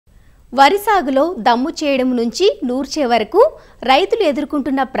వరి సాగులో దమ్ము చేయడం నుంచి నూర్చే వరకు రైతులు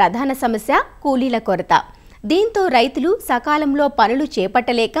ఎదుర్కొంటున్న ప్రధాన సమస్య కూలీల కొరత. దీంతో రైతులు సకాలంలో పనులు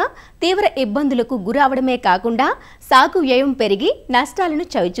చేపట్టలేక తీవ్ర ఇబ్బందులకు గురవడమే కాకుండా సాగు వ్యయం పెరిగి నష్టాలను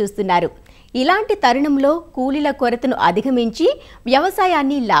చవిచూస్తున్నారు. ఇలాంటి తరుణంలో కూలీల కొరతను అధిగమించి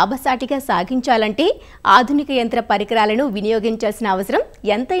వ్యవసాయాన్ని లాభసాటిగా సాగించాలంటే ఆధునిక యంత్ర పరికరాలను వినియోగించాల్సిన అవసరం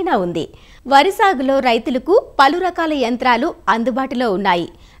ఎంతైనా ఉంది. వరి సాగులో రైతులకు పలు రకాల యంత్రాలు అందుబాటులో ఉన్నాయి.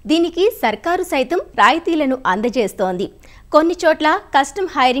 దీనికి సర్కారు సైతం రాయితీలను అందజేస్తోంది. కొన్ని చోట్ల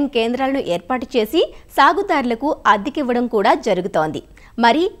కస్టమ్ హైరింగ్ కేంద్రాలను ఏర్పాటు చేసి సాగుదారులకు అద్దెకివ్వడం కూడా జరుగుతోంది.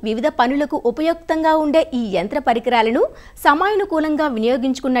 మరి వివిధ పనులకు ఉపయుక్తంగా ఉండే ఈ యంత్ర పరికరాలను సమయానుకూలంగా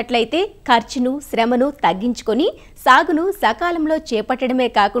వినియోగించుకున్నట్లయితే ఖర్చును, శ్రమను తగ్గించుకొని సాగును సకాలంలో చేపట్టడమే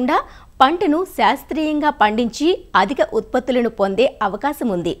కాకుండా పంటను శాస్త్రీయంగా పండించి అధిక ఉత్పత్తులను పొందే అవకాశం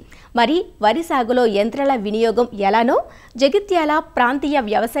ఉంది. మరి వరి సాగులో యంత్రాల వినియోగం ఎలానో జగిత్యాల ప్రాంతీయ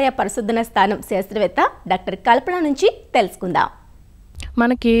వ్యవసాయ పరిశోధన స్థానం శాస్త్రవేత్త డాక్టర్ కల్పన నుంచి తెలుసుకుందాం.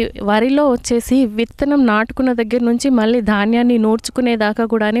 మనకి వరిలో వచ్చేసి విత్తనం నాటుకున్న దగ్గర నుంచి మళ్ళీ ధాన్యాన్ని నూర్చుకునేదాకా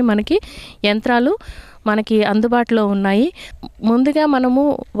కూడా మనకి యంత్రాలు మనకి అందుబాటులో ఉన్నాయి. ముందుగా మనము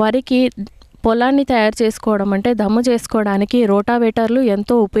వరికి పొలాన్ని తయారు చేసుకోవడం అంటే దమ్ము చేసుకోవడానికి రోటావేటర్లు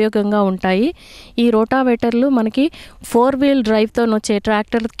ఎంతో ఉపయోగంగా ఉంటాయి. ఈ రోటావేటర్లు మనకి 4 వీల్ డ్రైవ్తో వచ్చే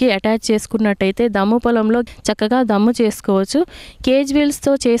ట్రాక్టర్కి అటాచ్ చేసుకున్నట్టయితే దమ్ము పొలంలో చక్కగా దమ్ము చేసుకోవచ్చు. కేజ్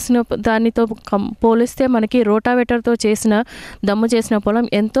వీల్స్తో చేసిన దానితో పోలిస్తే మనకి రోటావేటర్తో చేసిన దమ్ము చేసిన పొలం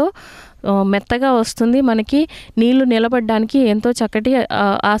ఎంతో మెత్తగా వస్తుంది. మనకి నీళ్లు నిలబడడానికి ఎంతో చక్కటి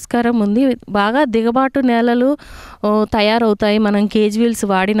ఆస్కారం ఉంది. బాగా దిగబాటు నేలలు తయారవుతాయి మనం కేజ్ వీల్స్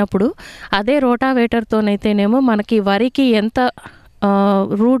వాడినప్పుడు. అదే రోటావేటర్తోనైతేనేమో మనకి వరికి ఎంత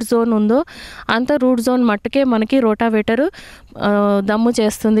రూట్ జోన్ ఉందో అంత రూట్ జోన్ మట్టుకే మనకి రోటావేటరు దమ్ము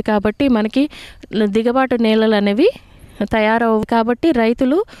చేస్తుంది. కాబట్టి మనకి దిగబాటు నేలలు అనేవి తయారవు. కాబట్టి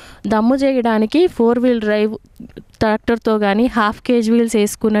రైతులు దమ్ము చేయడానికి 4 వీల్ డ్రైవ్ ట్రాక్టర్తో కానీ హాఫ్ కేజ్ వీల్స్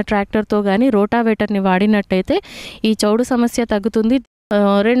వేసుకున్న ట్రాక్టర్తో కానీ రోటావేటర్ని వాడినట్టయితే ఈ చౌడు సమస్య తగ్గుతుంది.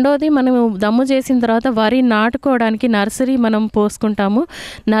 రెండోది, మనం దమ్ము చేసిన తర్వాత వరి నాటుకోవడానికి నర్సరీ మనం పోసుకుంటాము.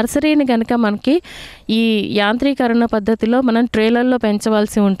 నర్సరీని కనుక మనకి ఈ యాంత్రీకరణ పద్ధతిలో మనం ట్రేలర్లో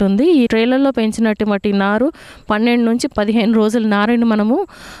పెంచవలసి ఉంటుంది. ఈ ట్రేలర్లో పెంచినటువంటి నారు 12 నుంచి 15 రోజుల నారుని మనము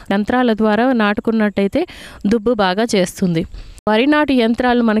యంత్రాల ద్వారా నాటుకున్నట్టయితే దుబ్బు బాగా చేస్తుంది. వరి నాటు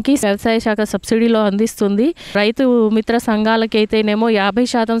యంత్రాలు మనకి వ్యవసాయ శాఖ సబ్సిడీలో అందిస్తుంది. రైతు మిత్ర సంఘాలకైతేనేమో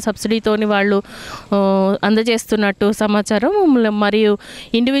 50% సబ్సిడీతోని వాళ్ళు అందజేస్తున్నట్టు సమాచారం. మరియు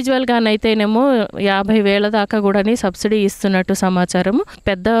ఇండివిజువల్గానైతేనేమో 50,000 దాకా కూడా సబ్సిడీ ఇస్తున్నట్టు సమాచారం.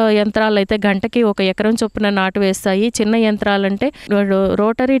 పెద్ద యంత్రాలు అయితే గంటకి 1 ఎకరం చొప్పున నాటు వేస్తాయి. చిన్న యంత్రాలంటే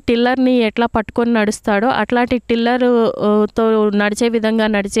రోటరీ టిల్లర్ని ఎట్లా పట్టుకొని నడుస్తాడో అట్లాంటి టిల్లర్తో నడిచే విధంగా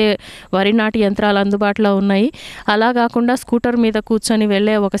నడిచే వరి నాటు యంత్రాలు అందుబాటులో ఉన్నాయి. అలా కాకుండా స్కూటర్ మీద కూర్చొని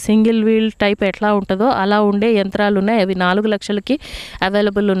వెళ్ళే ఒక సింగిల్ వీల్ టైప్ ఎట్లా ఉంటుందో అలా ఉండే యంత్రాలు ఉన్నాయి. అవి 4 లక్షలకి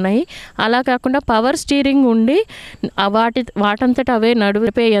అవైలబుల్ ఉన్నాయి. అలా కాకుండా పవర్ స్టీరింగ్ ఉండి వాటంతట అవే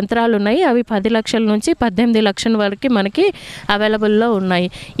నడిపే యంత్రాలు ఉన్నాయి. అవి 10 లక్షల నుంచి 18 లక్షల వరకు మనకి అవైలబుల్లో ఉన్నాయి.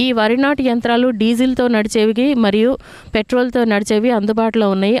 ఈ వరి నాటు యంత్రాలు డీజిల్తో నడిచేవి మరియు పెట్రోల్తో నడిచేవి అందుబాటులో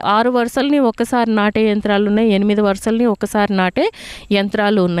ఉన్నాయి. 6 వరుసల్ని ఒక్కసారి నాటే యంత్రాలు ఉన్నాయి. 8 వరుసల్ని ఒక్కసారి నాటే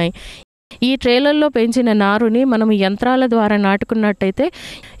యంత్రాలు ఉన్నాయి. ఈ ట్రేలర్లో పెంచిన నారుని మనం యంత్రాల ద్వారా నాటుకున్నట్టయితే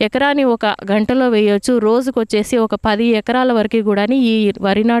ఎకరాని 1 గంటలో వేయవచ్చు. రోజుకు వచ్చేసి ఒక 10 ఎకరాల వరకు కూడా ఈ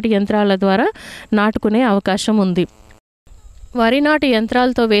వరి నాటు యంత్రాల ద్వారా నాటుకునే అవకాశం ఉంది. వరి నాటు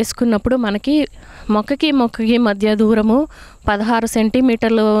యంత్రాలతో వేసుకున్నప్పుడు మనకి మొక్కకి మధ్య దూరము 16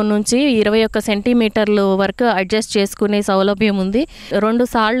 సెంటీమీటర్ల నుంచి 21 సెంటీమీటర్లు వరకు అడ్జస్ట్ చేసుకునే సౌలభ్యం ఉంది. 2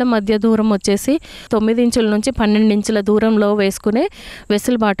 సాళ్ల మధ్య దూరం వచ్చేసి 9 ఇంచుల నుంచి 12 ఇంచుల దూరంలో వేసుకునే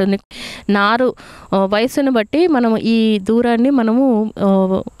వెసులుబాటు ఉంది. నారు వయసును బట్టి మనం ఈ దూరాన్ని మనము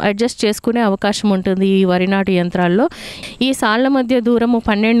అడ్జస్ట్ చేసుకునే అవకాశం ఉంటుంది ఈ వరి నాటు యంత్రాల్లో. ఈ సాళ్ల మధ్య దూరము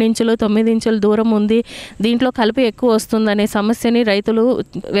 12 ఇంచులు 9 ఇంచుల దూరం ఉంది. దీంట్లో కలుపు ఎక్కువ వస్తుందనే సమస్యని రైతులు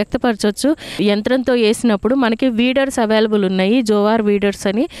వ్యక్తపరచవచ్చు. యంత్రంతో వేసినప్పుడు మనకి వీడర్స్ అవైలబుల్ ఉన్నాయి. జోవార్ వీడర్స్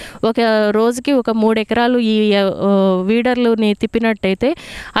అని ఒక రోజుకి 3 ఎకరాలు ఈ వీడర్లుని తిప్పినట్టయితే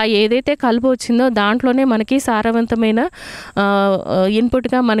ఆ ఏదైతే కలుపు వచ్చిందో దాంట్లోనే మనకి సారవంతమైన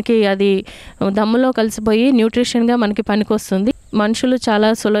ఇన్పుట్గా మనకి అది దమ్ములో కలిసిపోయి న్యూట్రిషన్గా మనకి పనికొస్తుంది. మనుషులు చాలా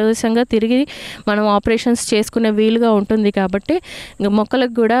సులభంగా తిరిగి మనం ఆపరేషన్స్ చేసుకునే వీలుగా ఉంటుంది. కాబట్టి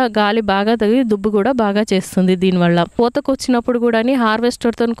మొక్కలకు కూడా గాలి బాగా తగిలి దుబ్బు కూడా బాగా చేస్తుంది. దీనివల్ల పూతకు వచ్చినప్పుడు కూడా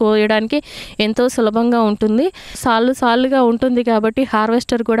హార్వెస్టర్తో కోయడానికి ఎంతో సులభంగా ఉంటుంది. సాలుగా ఉంటుంది కాబట్టి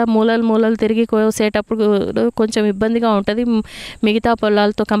హార్వెస్టర్ కూడా మూలలు తిరిగి కోసేటప్పుడు కొంచెం ఇబ్బందిగా ఉంటుంది. మిగతా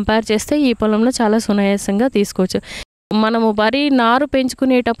పొలాలతో కంపేర్ చేస్తే ఈ పొలంలో చాలా సునాయాసంగా తీసుకోవచ్చు. మనము వరి నారు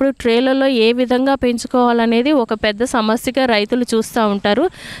పెంచుకునేటప్పుడు ట్రేలలో ఏ విధంగా పెంచుకోవాలనేది ఒక పెద్ద సమస్యగా రైతులు చూస్తూ ఉంటారు.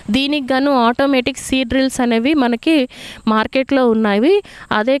 దీనికి గాను ఆటోమేటిక్ సీడ్ డ్రిల్స్ అనేవి మనకి మార్కెట్లో ఉన్నాయి.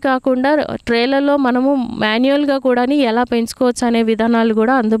 అదే కాకుండా ట్రేలలో మనము మాన్యువల్గా కూడా ఎలా పెంచుకోవచ్చు అనే విధానాలు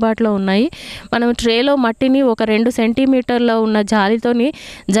కూడా అందుబాటులో ఉన్నాయి. మనం ట్రేలో మట్టిని ఒక 2 సెంటీమీటర్ల ఉన్న జాలితోని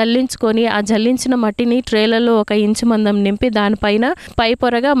జల్లించుకొని ఆ జల్లించిన మట్టిని ట్రేలలో 1 ఇంచు మందం నింపి దానిపైన పై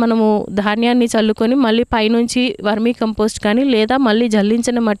పొరగా మనము ధాన్యాన్ని చల్లుకొని మళ్ళీ పైనుంచి వర్మీ కంపోస్ట్ కానీ లేదా మళ్ళీ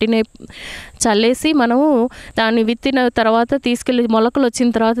జల్లించిన మట్టిని చల్లేసి మనము దాన్ని విత్తిన తర్వాత తీసుకెళ్ళి మొలకలు వచ్చిన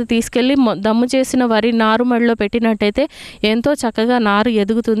తర్వాత తీసుకెళ్ళి దమ్ము చేసిన వరి నారుమడిలో పెట్టినట్టయితే ఎంతో చక్కగా నారు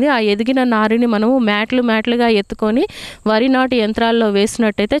ఎదుగుతుంది. ఆ ఎదిగిన నారుని మనము మ్యాట్లుగా ఎత్తుకొని వరి నాటు యంత్రాల్లో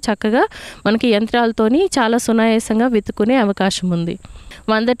వేసినట్టయితే చక్కగా మనకి యంత్రాలతోని చాలా సునాయాసంగా విత్తుకునే అవకాశం ఉంది.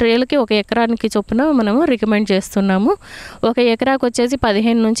 100 ట్రేలకి 1 ఎకరానికి చొప్పున మనము రికమెండ్ చేస్తున్నాము. 1 ఎకరాకు వచ్చేసి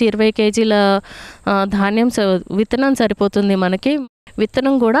 15 నుంచి 20 కేజీల ధాన్యం విత్తనం సరిపోతుంది. మనకి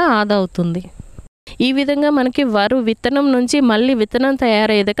విత్తనం కూడా ఆదా అవుతుంది. ఈ విధంగా మనకి విత్తనం నుంచి మళ్ళీ విత్తనం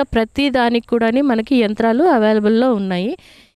తయారయ్యేదాకా ప్రతి దానికి కూడా మనకి యంత్రాలు అవైలబుల్లో ఉన్నాయి.